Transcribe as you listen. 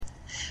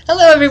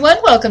Hello, everyone.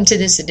 Welcome to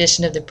this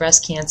edition of the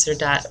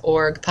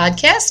breastcancer.org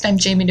podcast. I'm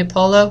Jamie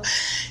DiPolo,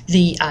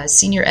 the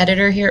senior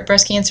editor here at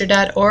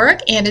breastcancer.org.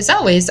 And as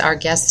always, our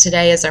guest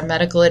today is our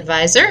medical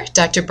advisor,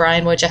 Dr.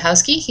 Brian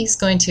Wojciechowski. He's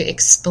going to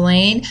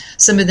explain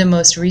some of the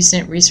most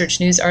recent research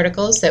news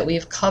articles that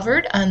we've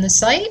covered on the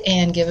site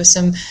and give us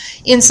some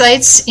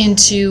insights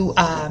into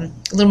a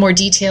little more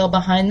detail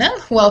behind them.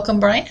 Welcome,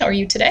 Brian. How are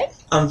you today?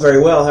 I'm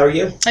very well. How are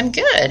you? I'm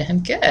good.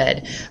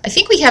 I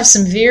think we have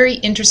some very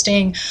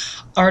interesting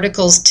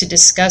articles to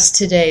discuss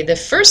today. The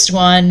first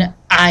one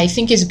I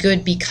think is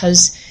good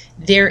because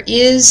there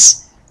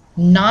is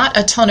not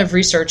a ton of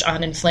research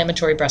on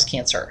inflammatory breast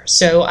cancer.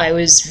 So I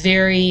was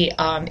very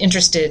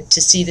interested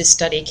to see this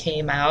study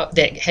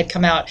that had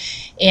come out,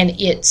 and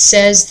it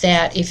says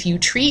that if you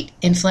treat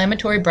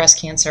inflammatory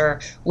breast cancer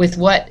with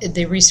what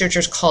the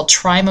researchers call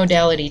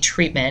trimodality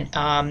treatment,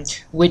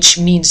 which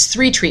means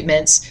 3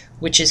 treatments,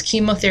 which is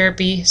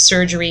chemotherapy,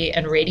 surgery,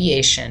 and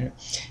radiation,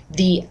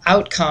 the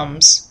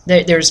outcomes,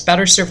 there's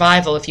better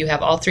survival if you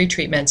have all 3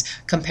 treatments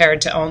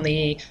compared to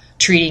only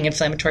treating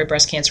inflammatory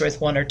breast cancer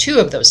with 1 or 2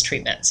 of those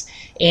treatments.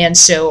 And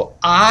so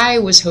I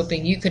was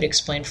hoping you could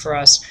explain for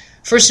us,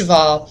 first of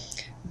all,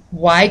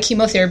 why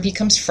chemotherapy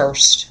comes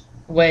first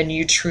when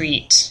you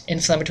treat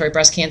inflammatory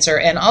breast cancer,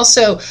 and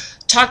also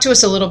talk to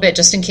us a little bit,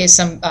 just in case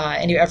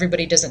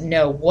everybody doesn't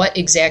know, what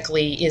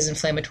exactly is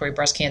inflammatory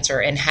breast cancer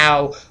and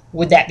how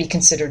would that be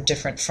considered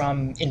different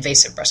from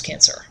invasive breast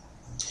cancer?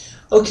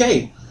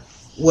 Okay.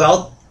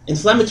 Well,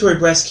 inflammatory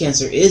breast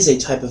cancer is a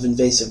type of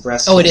invasive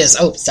breast cancer. Oh, it is.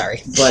 Oh,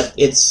 sorry. But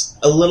it's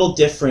a little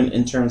different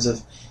in terms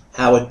of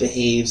how it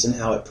behaves and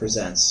how it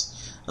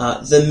presents.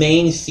 The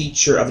main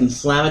feature of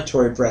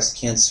inflammatory breast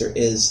cancer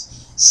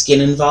is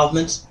skin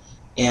involvement,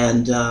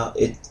 and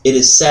it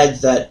is said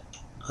that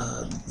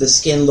the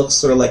skin looks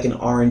sort of like an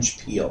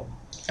orange peel.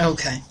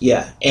 Okay.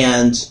 Yeah,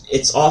 and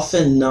it's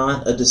often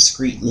not a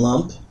discrete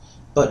lump,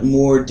 but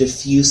more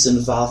diffuse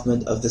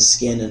involvement of the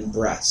skin and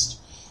breast.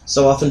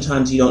 So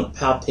oftentimes you don't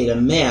palpate a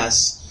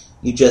mass,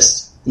 you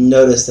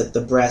notice that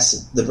the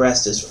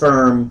breast is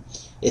firm,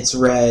 it's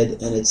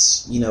red, and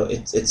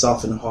it's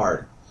often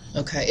hard.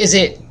 Okay. Is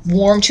it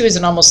warm too? Is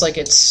it almost like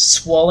it's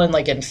swollen,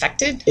 like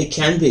infected? It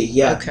can be,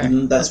 yeah. Okay.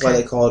 That's why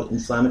they call it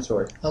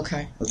inflammatory.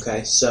 Okay.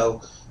 Okay,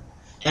 so,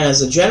 and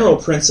as a general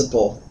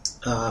principle,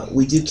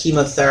 we do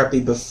chemotherapy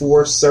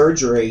before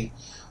surgery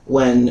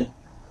when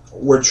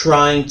we're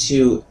trying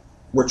to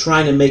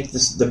make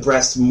the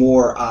breast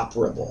more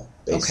operable,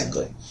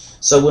 basically. Okay.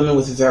 So women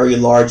with very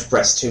large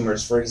breast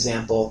tumors, for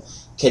example,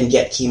 can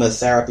get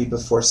chemotherapy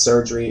before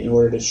surgery in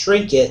order to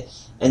shrink it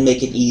and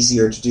make it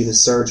easier to do the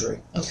surgery.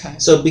 Okay.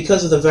 So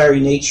because of the very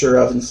nature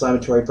of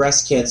inflammatory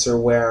breast cancer,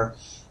 where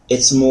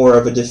it's more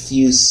of a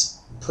diffuse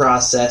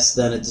process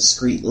than a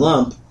discrete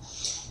lump,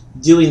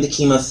 doing the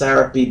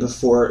chemotherapy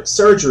before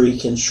surgery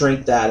can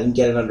shrink that and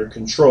get it under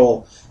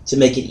control to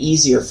make it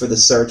easier for the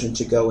surgeon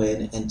to go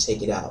in and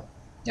take it out.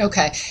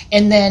 Okay.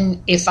 And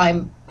then if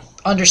I'm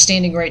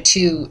understanding right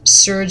too,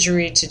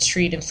 surgery to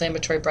treat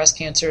inflammatory breast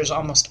cancer is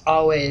almost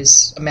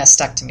always a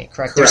mastectomy,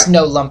 correct? There's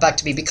no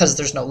lumpectomy because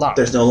there's no lump.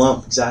 There's no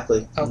lump,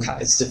 exactly. Okay.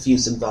 It's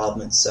diffuse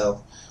involvement,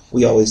 so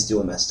we always do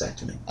a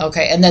mastectomy.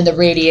 Okay, and then the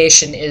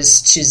radiation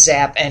is to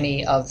zap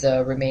any of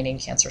the remaining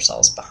cancer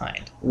cells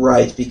behind.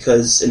 Right,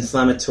 because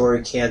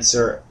inflammatory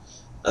cancer,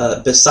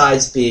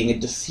 besides being a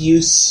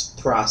diffuse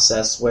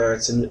process where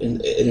it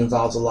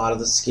involves a lot of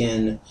the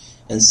skin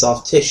and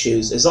soft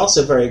tissues, is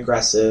also very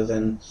aggressive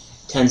and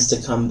tends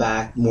to come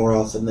back more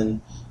often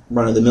than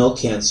run-of-the-mill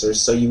cancers.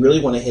 So you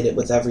really want to hit it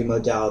with every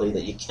modality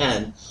that you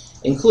can,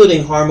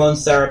 including hormone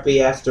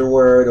therapy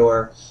afterward,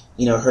 or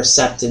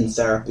Herceptin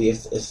therapy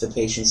if the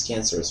patient's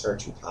cancer is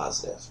HER2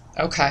 positive.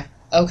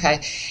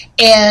 Okay.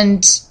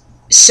 And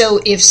so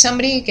if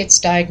somebody gets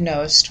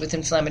diagnosed with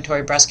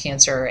inflammatory breast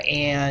cancer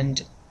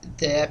and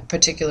the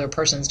particular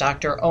person's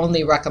doctor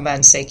only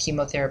recommends, say,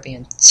 chemotherapy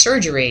and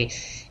surgery,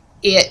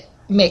 it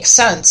makes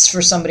sense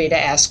for somebody to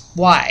ask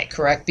why,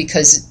 correct?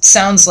 Because it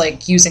sounds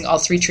like using all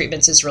 3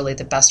 treatments is really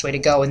the best way to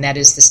go, and that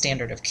is the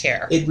standard of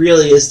care. It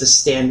really is the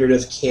standard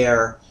of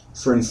care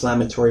for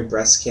inflammatory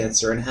breast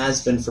cancer and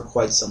has been for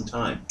quite some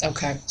time.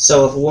 Okay.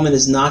 So if a woman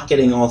is not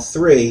getting all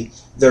 3,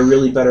 there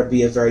really better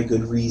be a very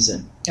good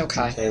reason.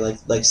 Okay.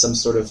 Like some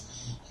sort of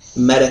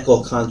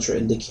medical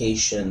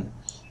contraindication,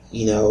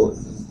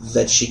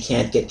 that she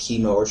can't get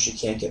chemo or she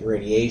can't get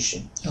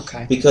radiation.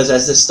 Okay. Because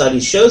as this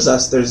study shows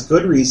us, there's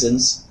good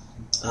reasons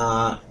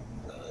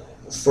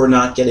for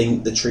not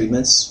getting the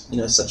treatments,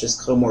 such as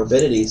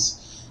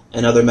comorbidities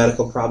and other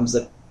medical problems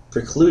that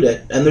preclude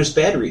it, and there's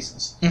bad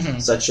reasons,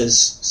 such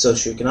as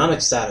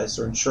socioeconomic status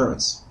or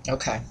insurance.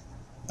 Okay.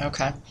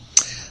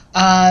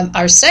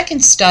 Our second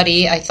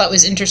study I thought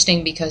was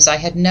interesting because I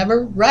had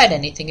never read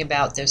anything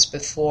about this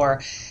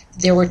before.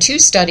 There were 2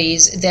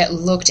 studies that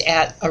looked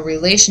at a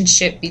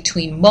relationship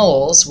between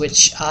moles,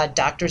 which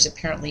doctors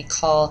apparently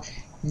call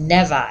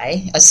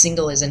nevi. A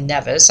single is a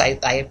nevus.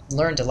 I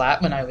learned a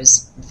lot when I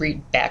was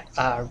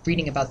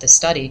reading about this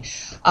study.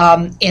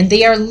 And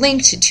they are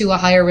linked to a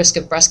higher risk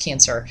of breast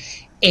cancer.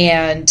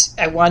 And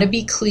I want to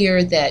be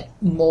clear that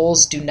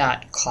moles do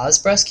not cause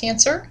breast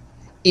cancer.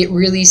 It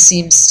really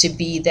seems to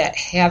be that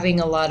having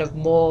a lot of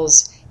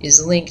moles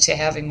is linked to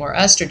having more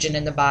estrogen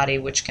in the body,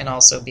 which can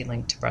also be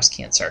linked to breast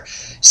cancer.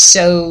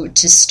 So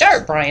to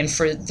start, Brian,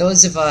 for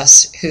those of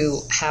us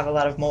who have a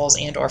lot of moles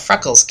and or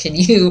freckles, can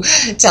you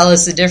tell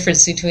us the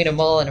difference between a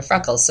mole and a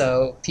freckle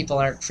so people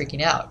aren't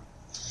freaking out?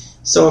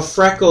 So a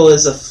freckle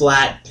is a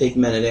flat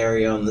pigmented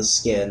area on the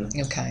skin.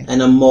 Okay.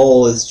 And a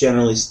mole is,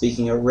 generally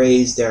speaking, a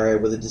raised area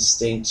with a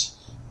distinct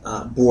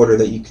border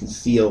that you can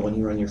feel when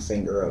you run your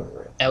finger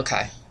over it.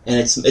 Okay. And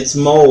it's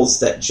moles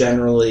that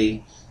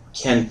generally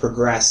can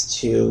progress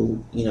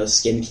to,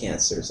 skin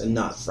cancers and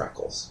not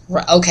freckles.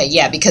 Right. Okay,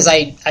 yeah, because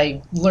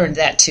I learned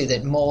that too,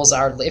 that moles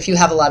are, if you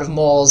have a lot of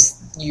moles,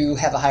 you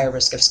have a higher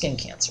risk of skin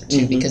cancer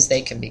too, because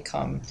they can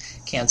become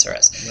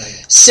cancerous.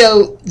 Right.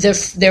 So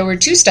there were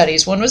two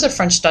studies. One was a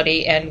French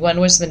study and one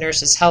was the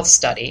Nurses' Health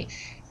study.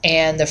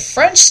 And the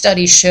French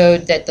study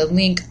showed that the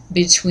link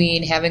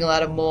between having a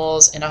lot of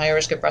moles and a higher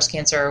risk of breast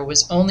cancer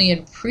was only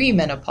in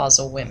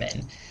premenopausal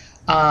women.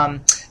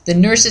 The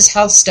Nurses'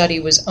 Health study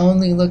was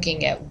only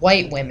looking at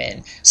white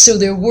women, so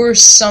there were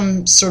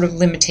some sort of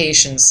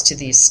limitations to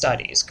these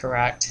studies,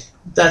 correct?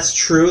 That's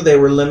true. They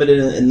were limited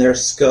in their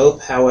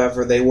scope.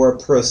 However, they were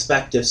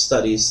prospective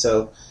studies,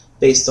 so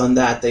based on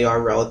that, they are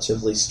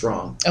relatively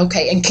strong.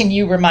 Okay, and can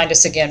you remind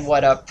us again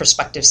what a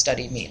prospective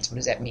study means? What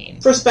does that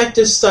mean?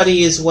 Prospective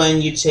study is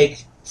when you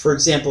take, for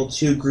example,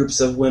 two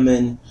groups of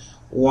women,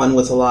 one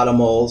with a lot of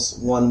moles,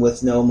 one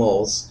with no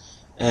moles,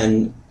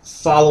 and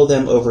follow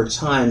them over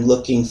time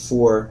looking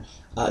for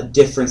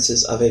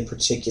differences of a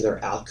particular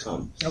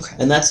outcome. Okay.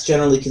 And that's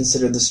generally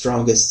considered the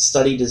strongest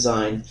study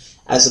design,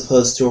 as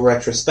opposed to a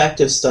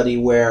retrospective study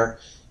where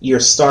you're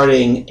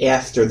starting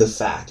after the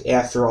fact,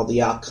 after all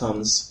the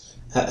outcomes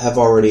have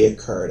already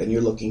occurred, and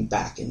you're looking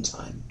back in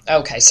time.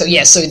 Okay, so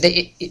yeah, so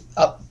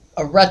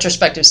a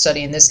retrospective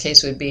study in this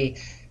case would be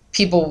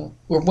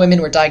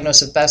women were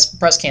diagnosed with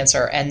breast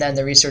cancer, and then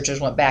the researchers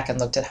went back and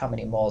looked at how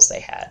many moles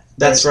they had.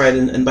 That's right,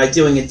 and by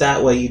doing it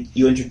that way,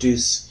 you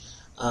introduce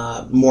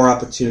more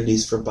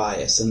opportunities for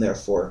bias, and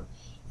therefore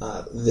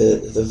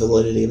the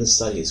validity of the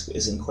study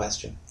is in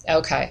question.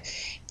 Okay,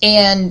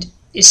 and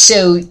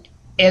so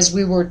as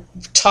we were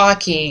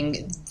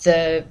talking,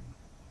 the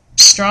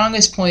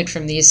strongest point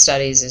from these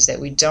studies is that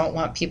we don't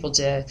want people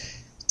to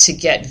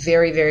get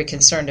very, very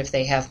concerned if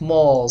they have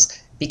moles,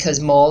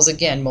 because moles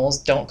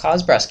don't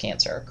cause breast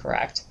cancer,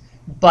 correct?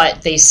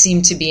 But they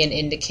seem to be an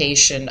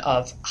indication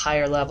of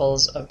higher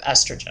levels of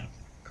estrogen,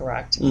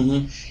 correct?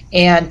 Mm-hmm.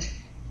 And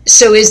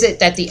so is it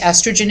that the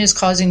estrogen is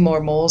causing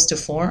more moles to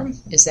form?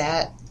 Is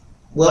that...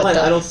 Well,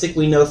 I don't think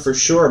we know for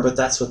sure, but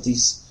that's what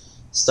these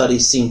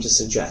studies seem to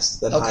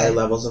suggest, that higher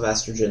levels of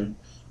estrogen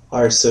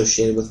are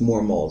associated with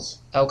more moles.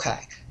 Okay.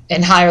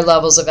 And higher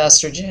levels of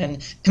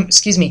estrogen,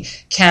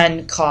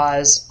 can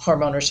cause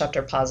hormone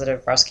receptor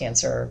positive breast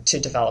cancer to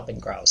develop and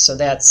grow. So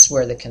that's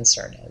where the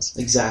concern is.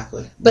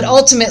 Exactly. But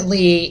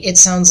ultimately, it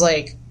sounds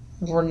like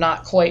we're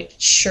not quite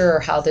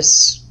sure how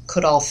this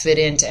could all fit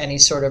into any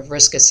sort of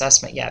risk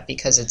assessment yet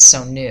because it's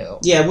so new.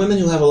 Yeah, women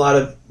who have a lot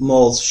of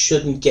moles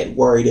shouldn't get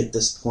worried at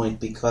this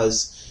point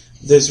because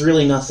there's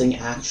really nothing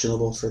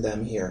actionable for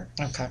them here.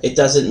 Okay. It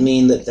doesn't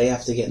mean that they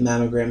have to get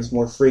mammograms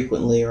more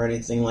frequently or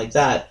anything like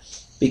that,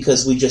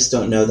 because we just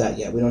don't know that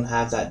yet. We don't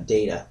have that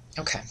data.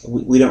 Okay.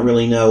 We don't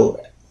really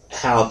know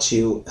how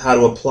to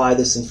apply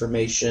this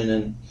information,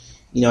 and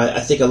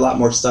I think a lot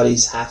more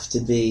studies have to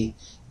be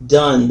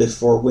done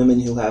before women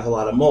who have a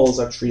lot of moles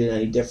are treated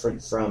any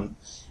different from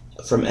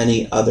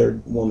any other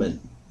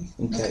woman.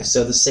 Okay.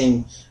 So the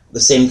same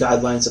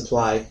guidelines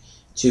apply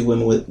to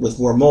women with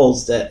more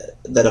moles that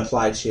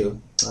apply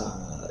to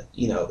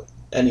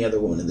any other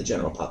woman in the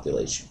general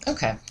population.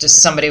 Okay,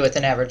 just somebody with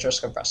an average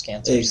risk of breast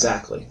cancer.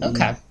 Exactly.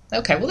 So.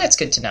 Okay, well that's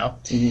good to know.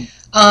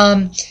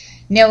 Mm-hmm.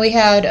 Now we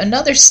had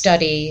another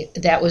study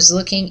that was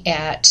looking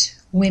at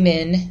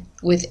women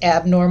with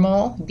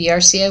abnormal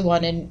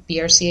BRCA1 and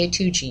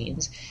BRCA2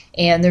 genes,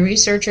 and the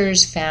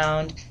researchers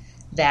found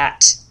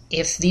that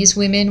if these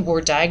women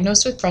were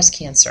diagnosed with breast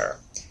cancer,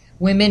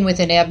 women with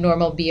an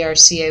abnormal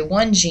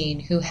BRCA1 gene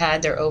who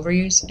had their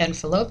ovaries and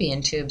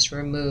fallopian tubes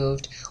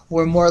removed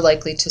were more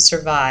likely to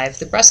survive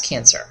the breast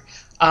cancer.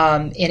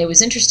 And it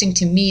was interesting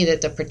to me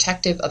that the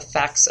protective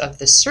effects of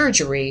the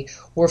surgery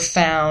were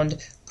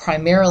found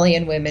primarily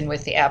in women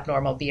with the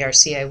abnormal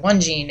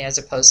BRCA1 gene as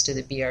opposed to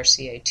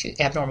the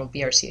abnormal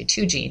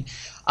BRCA2 gene.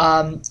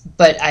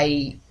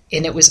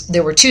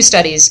 There were two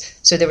studies,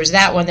 so there was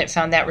that one that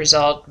found that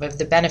result of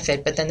the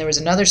benefit, but then there was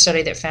another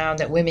study that found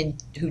that women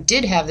who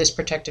did have this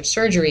protective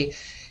surgery,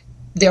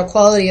 their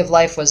quality of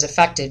life was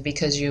affected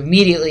because you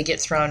immediately get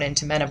thrown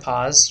into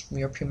menopause,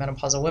 you're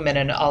premenopausal women,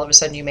 and all of a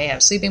sudden you may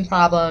have sleeping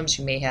problems,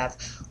 you may have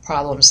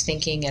problems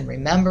thinking and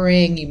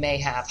remembering, you may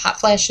have hot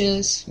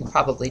flashes, you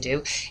probably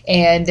do,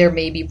 and there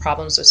may be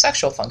problems with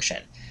sexual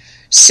function.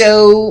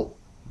 So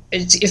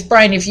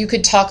Brian, if you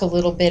could talk a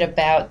little bit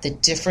about the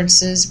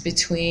differences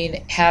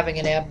between having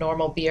an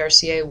abnormal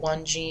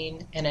BRCA1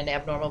 gene and an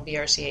abnormal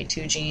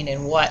BRCA2 gene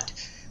and what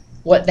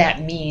what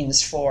that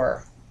means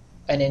for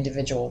an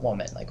individual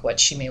woman, like what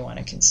she may want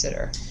to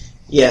consider.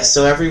 Yeah,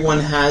 so everyone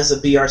has a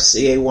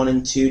BRCA1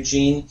 and 2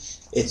 gene.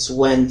 It's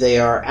when they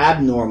are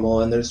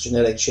abnormal and there's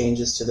genetic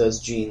changes to those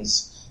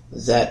genes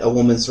that a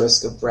woman's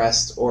risk of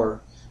breast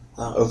or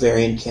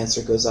ovarian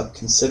cancer goes up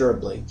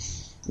considerably.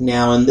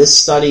 Now, in this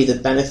study, the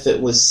benefit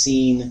was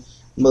seen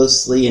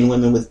mostly in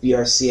women with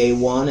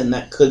BRCA1, and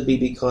that could be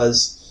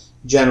because,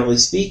 generally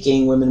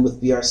speaking, women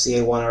with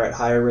BRCA1 are at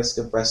higher risk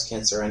of breast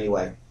cancer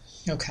anyway.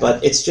 Okay.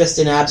 But it's just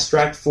in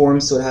abstract form,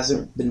 so it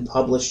hasn't been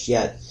published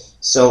yet,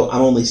 so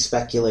I'm only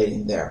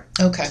speculating there.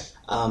 Okay.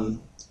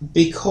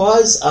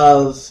 Because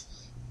of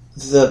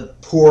the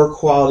poor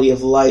quality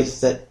of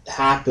life that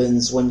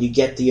happens when you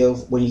get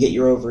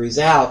your ovaries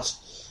out,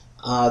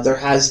 there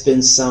has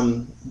been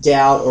some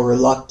doubt or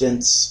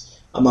reluctance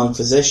among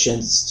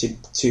physicians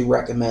to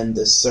recommend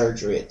this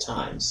surgery at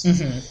times.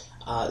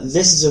 Mm-hmm.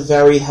 This is a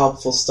very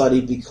helpful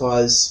study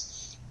because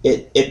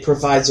it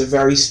provides a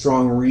very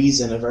strong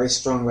reason, a very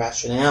strong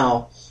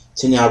rationale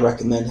to now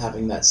recommend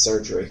having that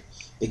surgery,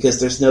 because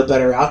there's no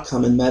better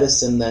outcome in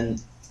medicine than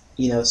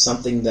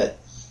something that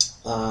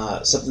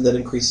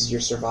increases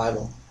your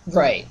survival.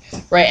 Right.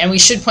 And we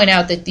should point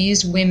out that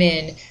these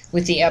women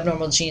with the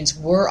abnormal genes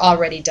were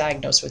already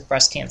diagnosed with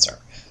breast cancer.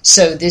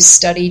 So this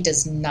study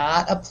does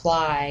not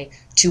apply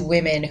to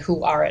women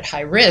who are at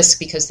high risk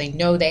because they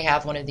know they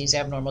have one of these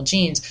abnormal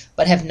genes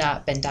but have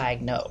not been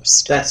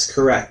diagnosed. That's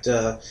correct.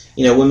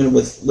 Women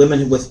with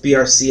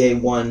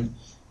BRCA1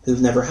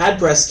 who've never had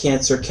breast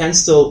cancer can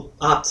still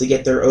opt to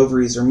get their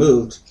ovaries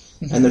removed,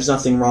 mm-hmm. and there's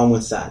nothing wrong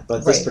with that.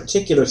 But this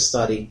particular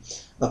study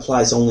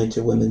applies only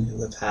to women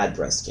who have had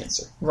breast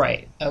cancer.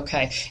 Right.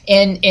 Okay.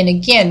 And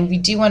again, we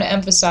do want to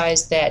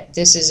emphasize that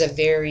this is a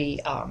very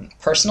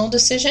personal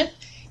decision,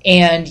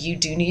 and you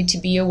do need to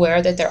be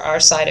aware that there are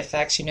side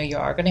effects. You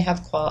are going to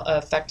have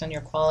effect on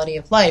your quality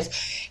of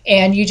life,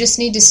 and you just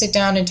need to sit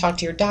down and talk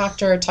to your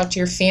doctor, talk to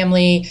your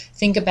family,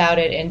 think about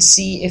it, and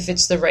see if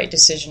it's the right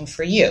decision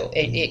for you.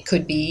 It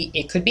could be,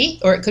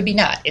 or it could be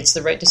not. It's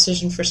the right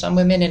decision for some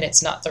women, and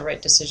it's not the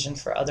right decision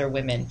for other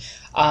women.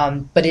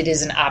 But it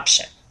is an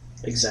option.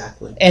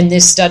 Exactly. And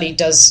this study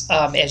does,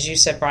 as you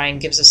said, Brian,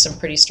 gives us some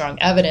pretty strong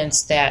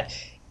evidence that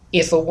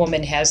if a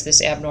woman has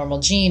this abnormal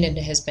gene and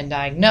has been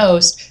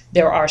diagnosed,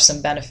 there are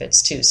some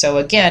benefits too. So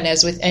again,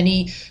 as with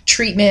any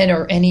treatment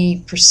or any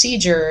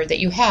procedure that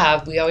you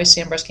have, we always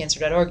say on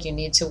breastcancer.org, you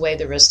need to weigh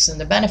the risks and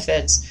the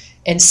benefits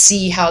and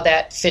see how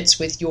that fits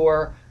with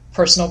your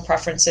personal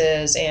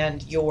preferences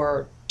and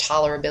your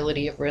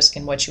tolerability of risk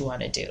and what you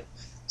want to do.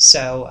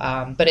 So,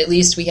 but at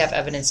least we have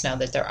evidence now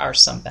that there are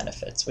some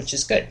benefits, which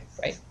is good,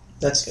 right?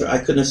 That's good. I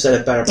couldn't have said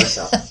it better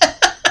myself.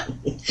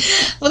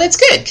 Well, that's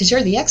good, because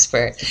you're the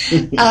expert.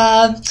 And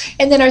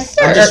then our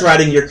third... I'm just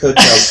riding your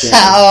coattails.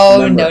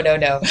 Oh, no.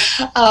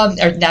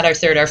 Or not our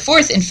third, our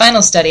fourth and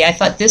final study. I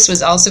thought this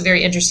was also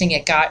very interesting.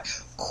 It got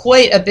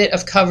quite a bit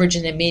of coverage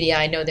in the media.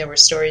 I know there were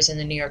stories in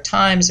the New York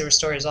Times. There were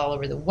stories all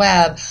over the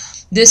web.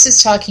 This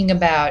is talking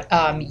about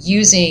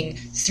using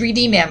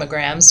 3D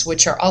mammograms,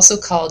 which are also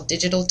called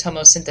digital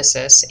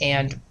tomosynthesis.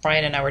 And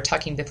Brian and I were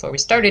talking before we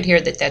started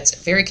here that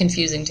that's very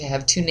confusing to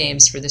have two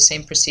names for the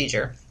same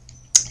procedure.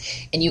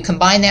 And you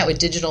combine that with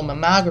digital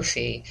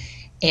mammography,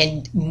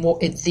 and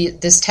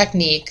this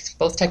technique,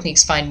 both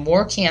techniques find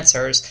more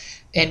cancers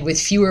and with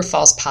fewer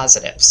false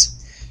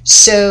positives.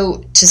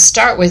 So to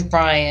start with,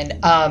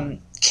 Brian,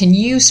 can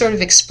you sort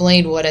of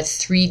explain what a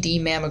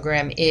 3D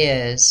mammogram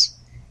is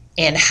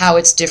and how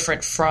it's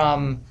different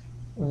from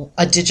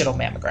a digital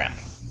mammogram?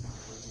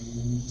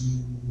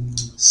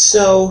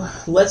 So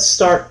let's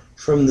start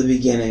from the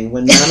beginning.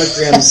 When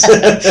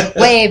mammograms...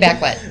 Way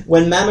back when.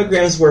 When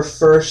mammograms were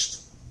first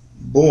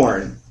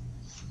born,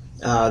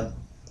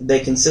 they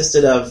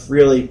consisted of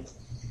really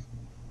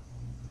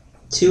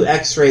two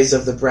x-rays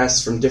of the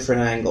breast from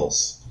different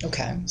angles.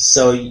 Okay.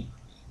 So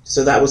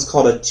that was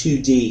called a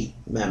 2D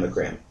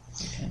mammogram.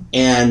 Okay.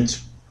 And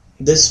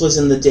this was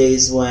in the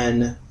days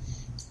when,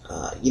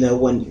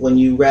 when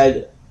you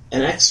read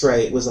an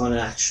x-ray, it was on an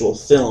actual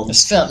film. It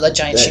was film, a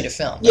giant sheet of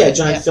film. Right? Yeah, a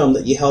giant film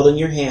that you held in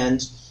your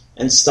hand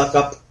and stuck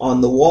up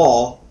on the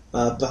wall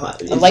in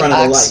front of the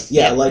light.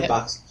 Yeah, a light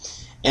box.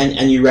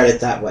 And you read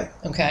it that way.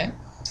 Okay.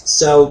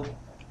 So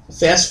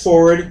fast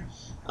forward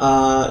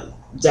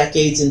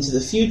decades into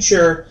the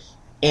future,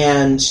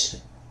 and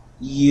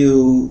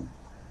you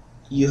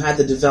had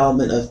the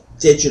development of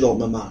digital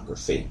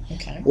mammography,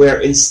 where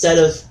instead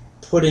of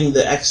putting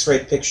the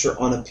X-ray picture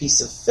on a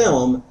piece of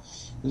film,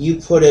 you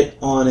put it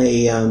on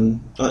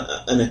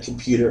a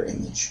computer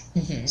image.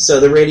 Mm-hmm.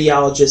 So the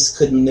radiologist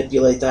could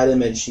manipulate that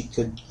image. He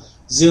could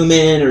zoom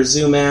in or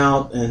zoom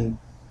out, and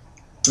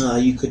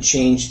you could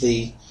change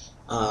the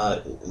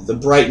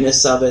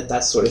brightness of it,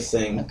 that sort of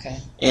thing. Okay.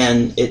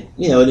 And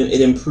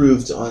it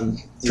improved on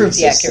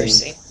the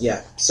accuracy.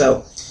 Yeah.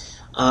 So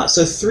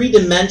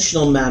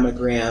 3-dimensional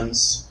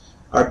mammograms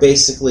are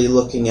basically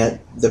looking at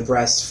the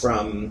breast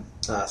from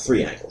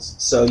 3 angles.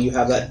 So you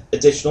have that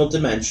additional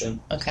dimension.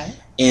 Okay.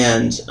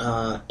 And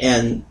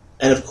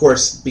of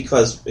course,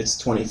 because it's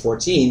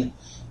 2014,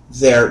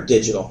 they're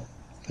digital.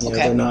 You know,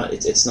 they're not.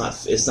 It's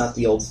not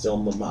the old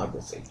film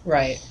mammography.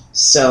 Right.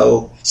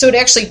 So it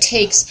actually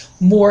takes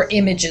more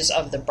images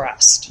of the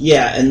breast.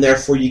 Yeah, and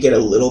therefore you get a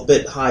little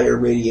bit higher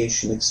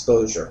radiation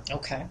exposure.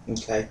 Okay.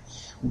 Okay.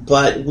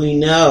 But we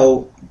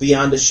know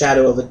beyond a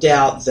shadow of a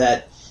doubt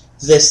that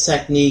this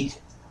technique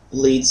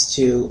leads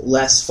to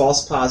less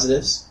false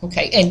positives.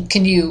 Okay, and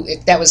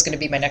that was going to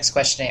be my next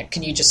question,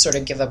 can you just sort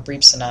of give a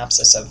brief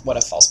synopsis of what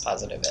a false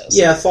positive is?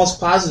 Yeah, a false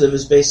positive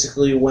is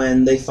basically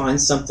when they find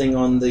something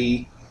on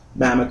the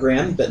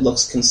mammogram that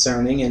looks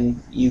concerning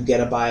and you get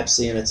a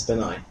biopsy and it's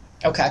benign.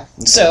 Okay.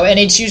 So, and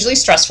it's usually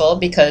stressful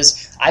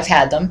because I've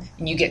had them,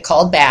 and you get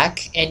called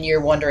back, and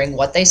you're wondering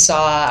what they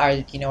saw. Are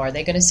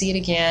they going to see it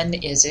again?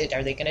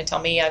 Are they going to tell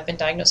me I've been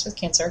diagnosed with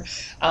cancer?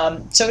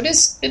 So it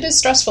is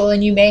stressful,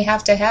 and you may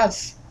have to have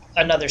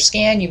another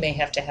scan. You may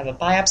have to have a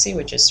biopsy,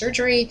 which is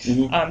surgery.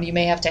 Mm-hmm. You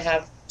may have to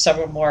have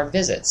several more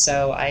visits.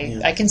 So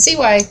I can see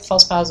why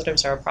false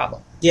positives are a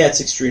problem. Yeah, it's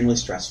extremely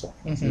stressful.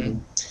 Mm-hmm. Mm-hmm.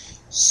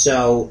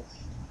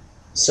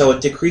 So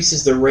it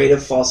decreases the rate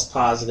of false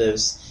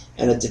positives,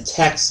 and it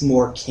detects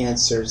more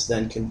cancers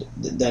than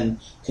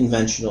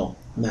conventional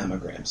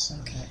mammograms.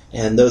 Okay.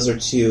 And those are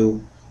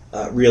two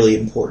really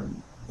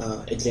important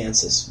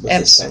advances with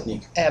this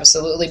technique.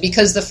 Absolutely,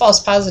 because the false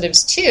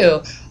positives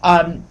too,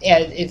 and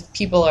if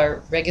people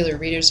are regular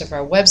readers of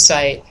our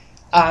website,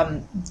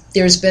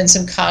 there's been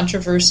some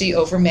controversy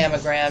over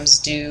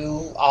mammograms.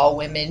 Do all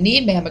women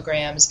need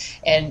mammograms?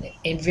 And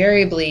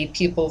invariably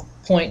people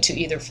point to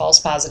either false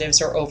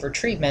positives or over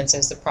treatments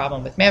as the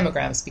problem with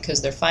mammograms,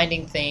 because they're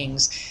finding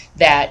things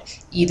that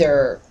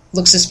either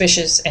look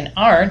suspicious and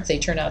aren't, they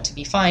turn out to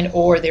be fine,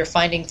 or they're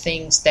finding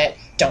things that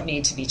don't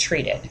need to be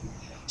treated.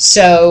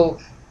 So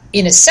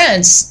in a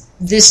sense,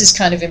 this is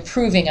kind of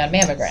improving on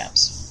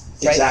mammograms.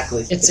 Right?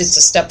 Exactly. It's a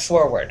step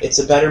forward. It's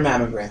a better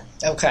mammogram.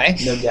 Okay.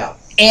 No doubt.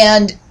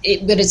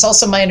 But it's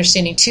also my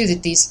understanding too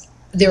that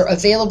they're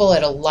available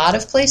at a lot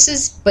of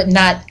places, but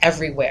not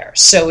everywhere.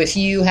 So if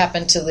you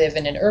happen to live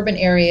in an urban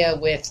area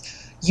with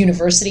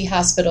university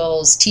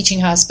hospitals, teaching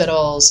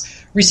hospitals,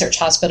 research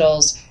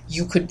hospitals,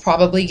 you could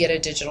probably get a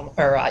digital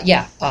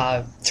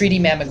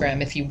 3D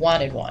mammogram if you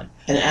wanted one.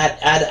 And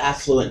add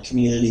affluent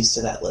communities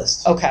to that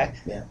list. Okay.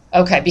 Yeah.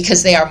 Okay,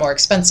 because they are more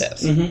expensive.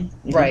 Mm-hmm.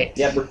 Mm-hmm. Right.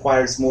 Yeah, it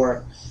requires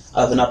more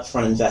of an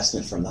upfront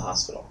investment from the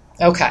hospital.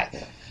 Okay.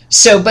 Yeah.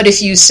 So, but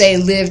if you, say,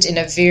 lived in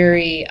a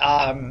very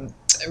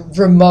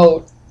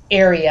remote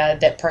area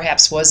that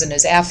perhaps wasn't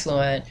as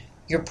affluent,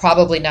 you're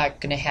probably not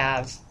going to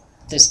have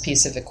this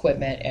piece of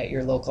equipment at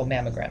your local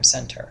mammogram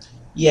center.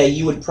 Yeah,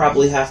 you would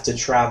probably have to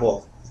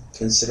travel a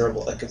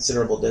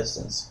considerable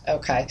distance.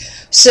 Okay.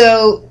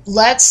 So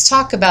let's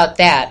talk about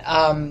that.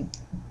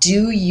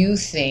 Do you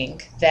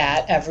think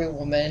that every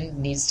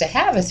woman needs to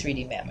have a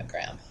 3D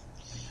mammogram?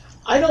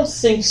 I don't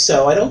think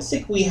so. I don't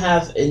think we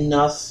have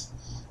enough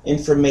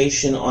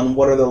information on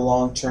what are the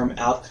long-term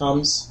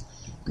outcomes.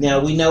 Now,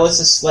 we know it's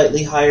a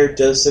slightly higher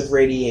dose of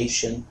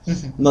radiation.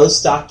 Mm-hmm.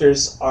 Most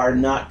doctors are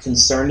not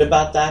concerned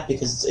about that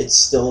because it's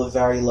still a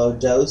very low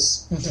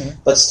dose.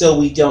 Mm-hmm. But still,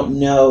 we don't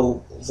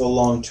know the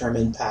long-term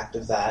impact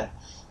of that.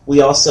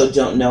 We also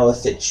don't know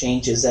if it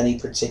changes any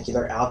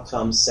particular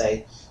outcomes.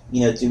 Say,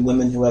 do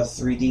women who have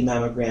 3D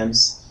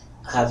mammograms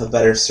have a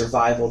better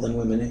survival than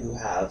women who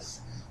have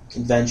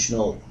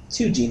conventional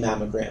 2D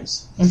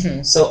mammograms?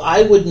 Mm-hmm. So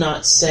I would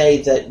not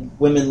say that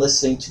women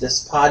listening to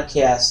this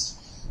podcast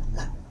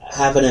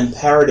have an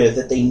imperative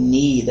that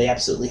they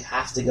absolutely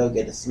have to go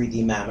get a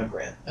 3D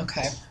mammogram.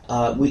 Okay.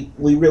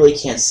 We really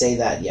can't say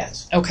that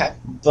yet. Okay.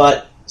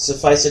 But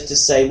suffice it to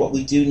say, what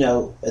we do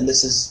know, and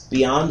this is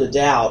beyond a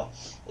doubt,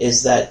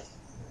 is that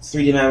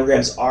 3D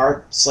mammograms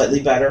are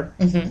slightly better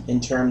mm-hmm. in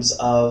terms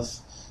of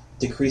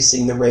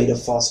decreasing the rate of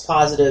false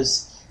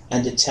positives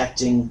and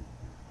detecting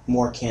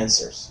more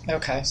cancers.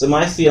 Okay. So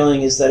my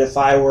feeling is that if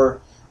I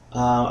were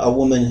a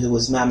woman who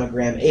was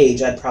mammogram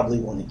age, I'd probably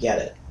want to get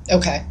it.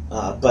 Okay.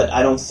 But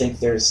I don't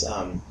think it's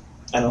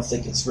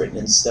written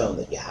in stone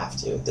that you have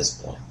to at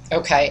this point.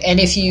 Okay. And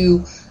if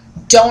you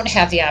don't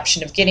have the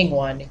option of getting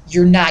one,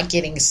 you're not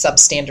getting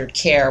substandard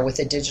care with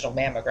a digital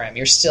mammogram.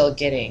 You're still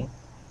getting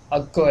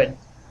a good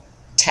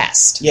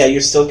test. Yeah,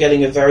 you're still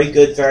getting a very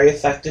good, very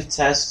effective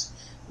test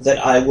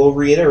that, I will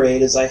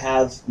reiterate, as I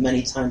have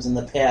many times in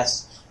the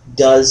past,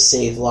 does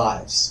save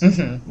lives.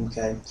 Mm-hmm.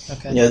 Okay.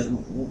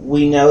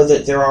 We know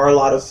that there are a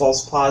lot of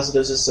false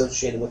positives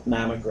associated with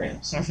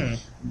mammograms, mm-hmm.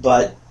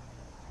 but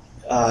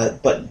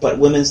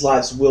women's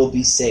lives will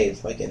be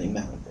saved by getting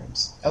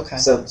mammograms. Okay.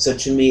 So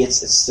to me,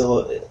 it's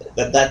still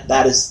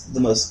that is the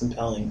most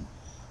compelling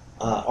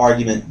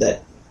argument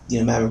that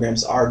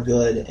mammograms are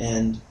good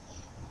and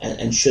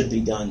should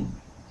be done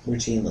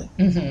routinely.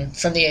 Mm-hmm.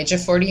 From the age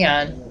of 40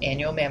 on,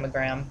 annual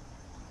mammogram.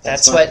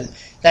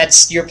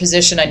 That's your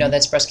position. I know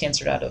that's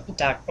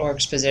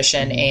breastcancer.org's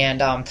position.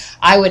 Mm-hmm. And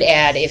I would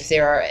add,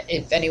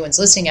 if anyone's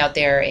listening out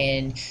there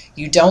and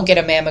you don't get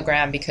a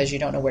mammogram because you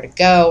don't know where to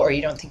go, or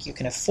you don't think you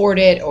can afford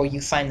it, or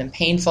you find them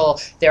painful,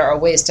 there are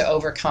ways to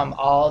overcome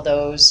all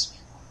those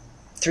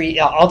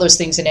all those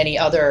things and any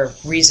other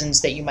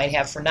reasons that you might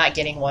have for not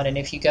getting one. And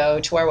if you go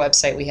to our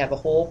website, we have a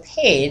whole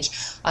page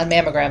on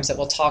mammograms that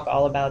will talk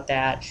all about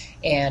that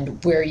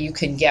and where you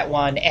can get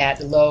one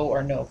at low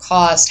or no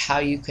cost, how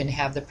you can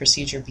have the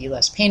procedure be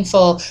less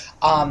painful,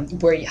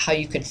 how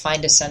you can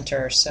find a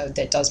center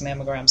that does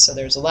mammograms. So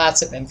there's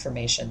lots of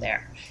information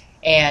there.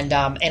 And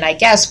I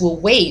guess we'll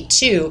wait,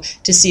 too,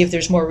 to see if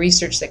there's more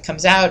research that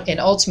comes out. And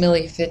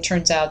ultimately, if it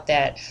turns out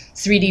that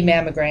 3D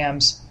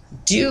mammograms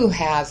do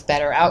have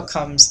better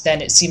outcomes,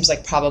 then it seems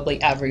like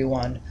probably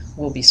everyone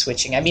will be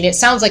switching. I mean, it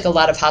sounds like a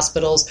lot of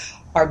hospitals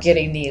are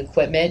getting the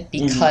equipment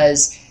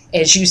because,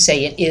 as you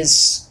say, it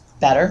is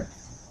better,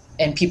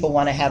 and people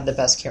want to have the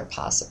best care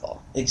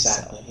possible.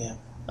 Exactly, yeah.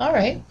 All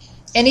right.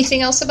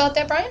 Anything else about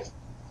that, Brian?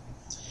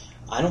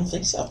 I don't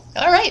think so.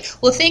 All right.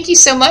 Well, thank you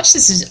so much.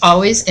 This is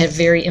always a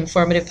very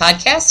informative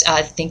podcast.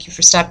 Thank you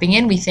for stopping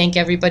in. We thank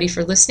everybody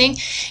for listening.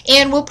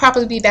 And we'll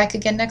probably be back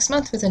again next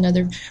month with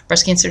another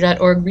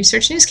breastcancer.org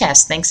research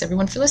newscast. Thanks,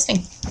 everyone, for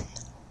listening.